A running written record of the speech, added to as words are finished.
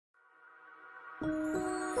Hi,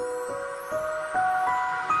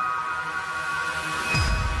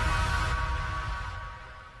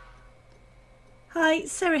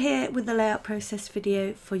 Sarah here with the layout process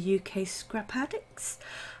video for UK Scrap Addicts.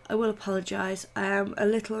 I will apologise, I am a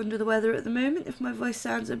little under the weather at the moment if my voice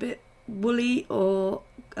sounds a bit woolly or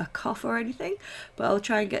a cough or anything, but I'll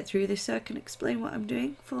try and get through this so I can explain what I'm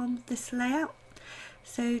doing for this layout.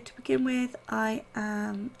 So to begin with, I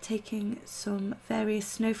am taking some various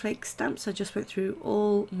snowflake stamps. I just went through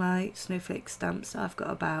all my snowflake stamps. I've got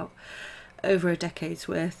about over a decade's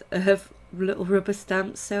worth of little rubber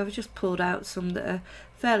stamps, so I've just pulled out some that are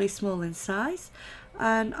fairly small in size,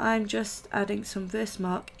 and I'm just adding some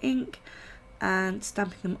Versamark ink and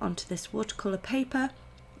stamping them onto this watercolour paper.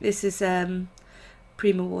 This is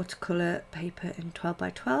Prima watercolour paper in 12 by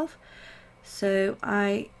 12. So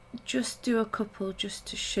I just do a couple just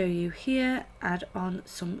to show you here, add on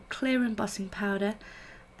some clear embossing powder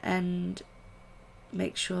and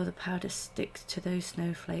make sure the powder sticks to those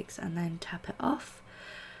snowflakes, and then tap it off,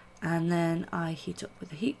 and then I heat up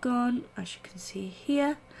with a heat gun, as you can see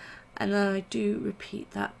here, and then I do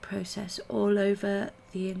repeat that process all over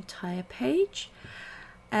the entire page.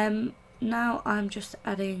 Now I'm just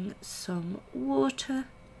adding some water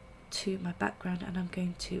to my background, and I'm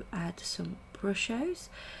going to add some brushos.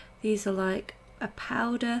 These are like a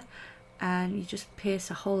powder, and you just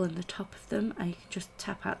pierce a hole in the top of them and you can just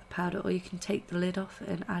tap out the powder, or you can take the lid off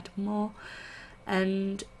and add more.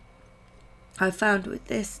 And I found with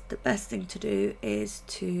this, the best thing to do is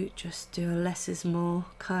to just do a less is more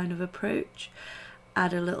kind of approach.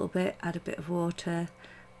 Add a little bit, add a bit of water,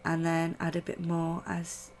 and then add a bit more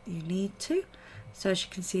as you need to. So as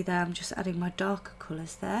you can see there, I'm just adding my darker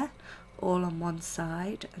colours there, all on one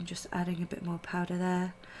side, and just adding a bit more powder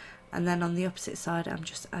there. And then on the opposite side, I'm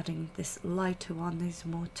just adding this lighter one. These are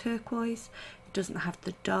more turquoise. It doesn't have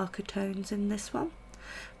the darker tones in this one,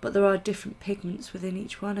 but there are different pigments within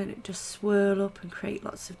each one, and it just swirl up and create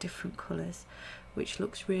lots of different colours, which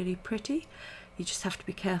looks really pretty. You just have to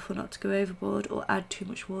be careful not to go overboard or add too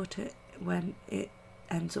much water when it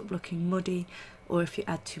ends up looking muddy, or if you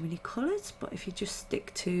add too many colours. But if you just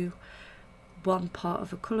stick to one part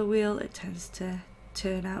of a colour wheel, it tends to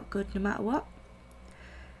turn out good no matter what.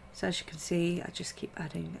 So as you can see, I just keep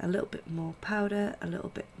adding a little bit more powder, a little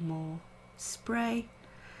bit more spray,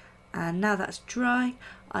 and now that's dry,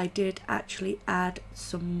 I did actually add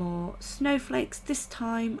some more snowflakes. This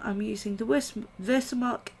time I'm using the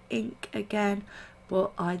Versamark ink again,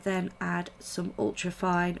 but I then add some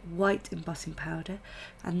ultrafine white embossing powder,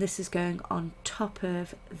 and this is going on top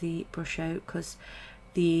of the brusho, because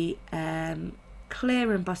the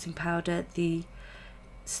clear embossing powder, the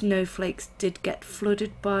snowflakes did get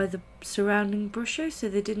flooded by the surrounding brusho, so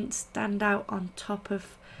they didn't stand out on top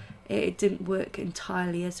of it. It didn't work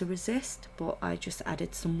entirely as a resist, but I just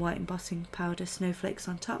added some white embossing powder snowflakes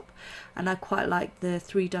on top, and I quite like the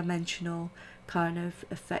three-dimensional kind of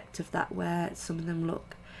effect of that, where some of them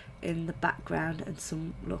look in the background and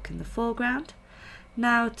some look in the foreground.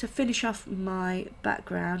 Now to finish off my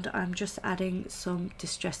background, I'm just adding some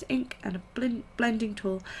distress ink and a blending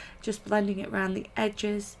tool, just blending it around the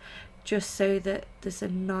edges, just so that there's a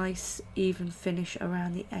nice even finish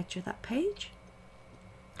around the edge of that page.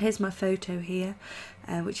 Here's my photo here,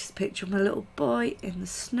 which is a picture of my little boy in the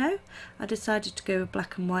snow. I decided to go with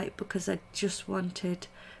black and white because I just wanted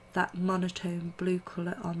that monotone blue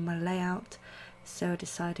colour on my layout, so I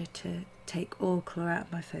decided to take all colour out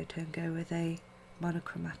of my photo and go with a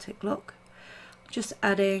monochromatic look. Just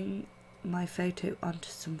adding my photo onto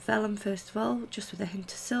some vellum first of all, just with a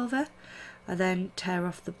hint of silver. I then tear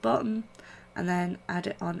off the bottom and then add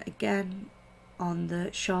it on again on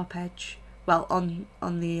the sharp edge, well on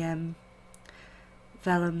the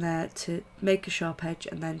vellum there, to make a sharp edge,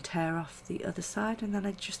 and then tear off the other side, and then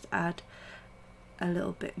I just add a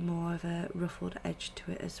little bit more of a ruffled edge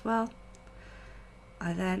to it as well.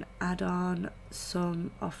 I then add on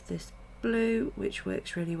some of this blue, which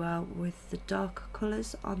works really well with the darker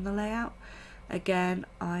colours on the layout. Again,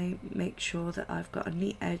 I make sure that I've got a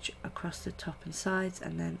neat edge across the top and sides,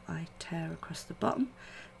 and then I tear across the bottom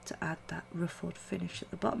to add that ruffled finish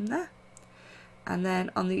at the bottom there. And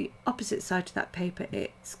then on the opposite side of that paper,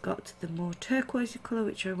 it's got the more turquoisey colour,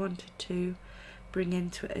 which I wanted to bring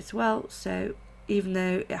into it as well. So even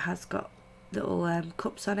though it has got little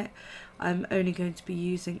cups on it, I'm only going to be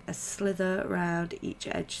using a slither around each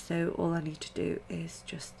edge, so all I need to do is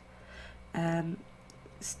just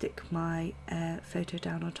stick my photo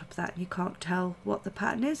down on top of that, and you can't tell what the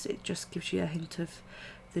pattern is, it just gives you a hint of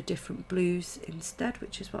the different blues instead,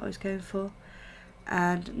 which is what I was going for.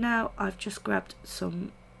 And now I've just grabbed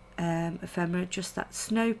some ephemera, just that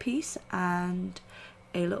snow piece and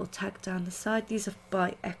a little tag down the side. These are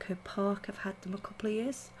by Echo Park. I've had them a couple of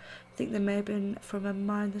years. I think they may have been from a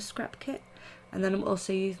Mine the Scrap kit. And then I'm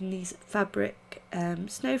also using these fabric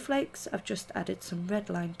snowflakes. I've just added some red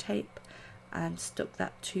line tape and stuck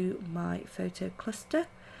that to my photo cluster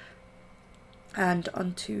and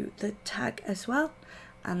onto the tag as well.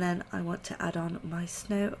 And then I want to add on my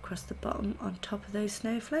snow across the bottom on top of those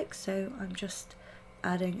snowflakes, so I'm just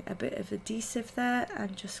adding a bit of adhesive there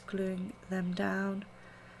and just gluing them down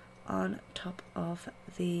on top of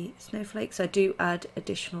the snowflakes. I do add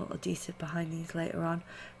additional adhesive behind these later on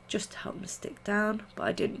just to help them stick down, but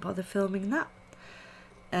I didn't bother filming that.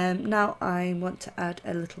 Now I want to add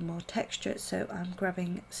a little more texture, so I'm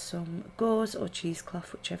grabbing some gauze or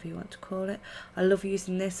cheesecloth, whichever you want to call it. I love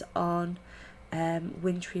using this on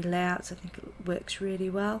wintry layouts. I think it works really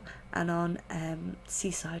well, and on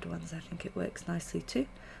seaside ones I think it works nicely too.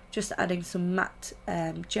 Just adding some matte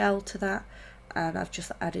gel to that, and I've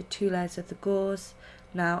just added 2 layers of the gauze.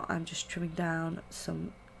 Now I'm just trimming down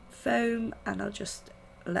some foam and I'll just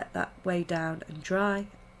let that weigh down and dry.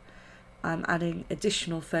 I'm adding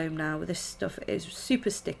additional foam now. This stuff is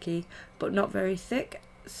super sticky but not very thick,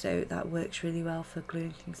 so that works really well for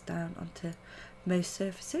gluing things down onto most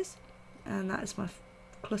surfaces. And that is my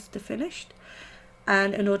cluster finished.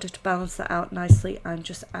 And in order to balance that out nicely, I'm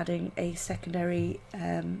just adding a secondary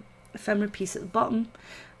ephemera piece at the bottom,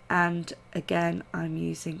 and again I'm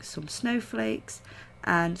using some snowflakes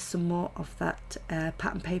and some more of that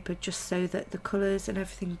pattern paper, just so that the colours and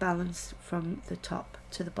everything balance from the top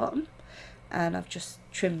to the bottom. And I've just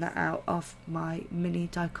trimmed that out off my mini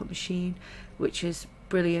die cut machine, which is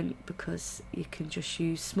brilliant because you can just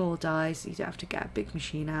use small dies. You don't have to get a big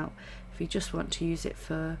machine out if you just want to use it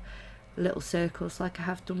for little circles, like I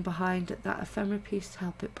have done behind that ephemera piece to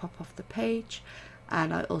help it pop off the page.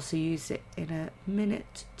 And I also use it in a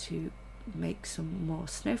minute to make some more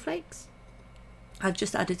snowflakes. I've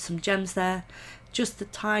just added some gems there, just the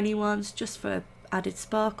tiny ones, just for added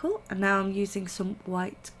sparkle. And now I'm using some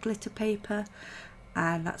white glitter paper,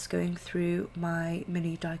 and that's going through my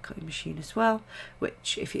mini die cutting machine as well,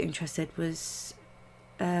 which, if you're interested, was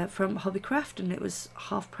from Hobbycraft, and it was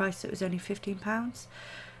half price. It was only £15,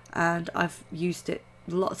 and I've used it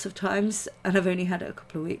lots of times and I've only had it a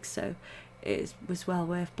couple of weeks, so it was well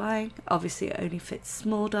worth buying. Obviously it only fits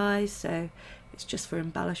small dies, so it's just for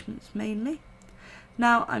embellishments mainly.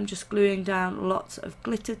 Now I'm just gluing down lots of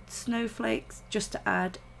glittered snowflakes just to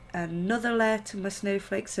add another layer to my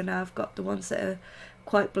snowflakes. So now I've got the ones that are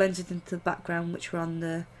quite blended into the background, which were on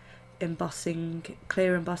the embossing,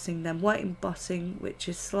 clear embossing, then white embossing, which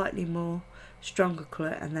is slightly more stronger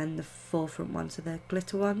colour, and then the forefront ones are the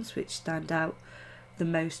glitter ones, which stand out the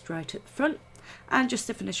most right at the front. And just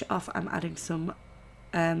to finish it off, I'm adding some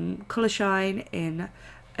colour shine in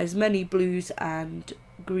as many blues and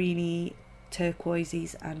greeny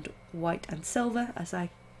turquoises and white and silver as I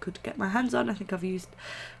could get my hands on. I think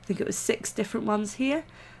it was 6 different ones here,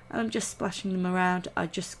 and I'm just splashing them around. I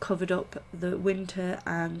just covered up the winter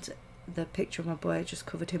and the picture of my boy. I just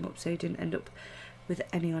covered him up so he didn't end up with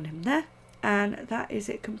any on him there, and that is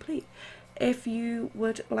it complete. If you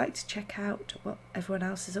would like to check out what everyone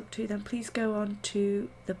else is up to, then please go on to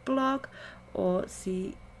the blog or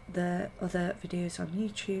see the other videos on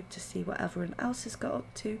YouTube to see what everyone else has got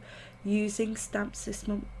up to using stamps this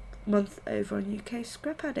month over on UK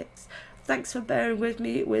Scrap Addicts. Thanks for bearing with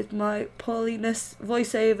me with my poorliness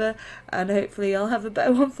voiceover, and hopefully I'll have a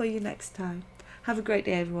better one for you next time. Have a great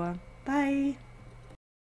day, everyone. Bye.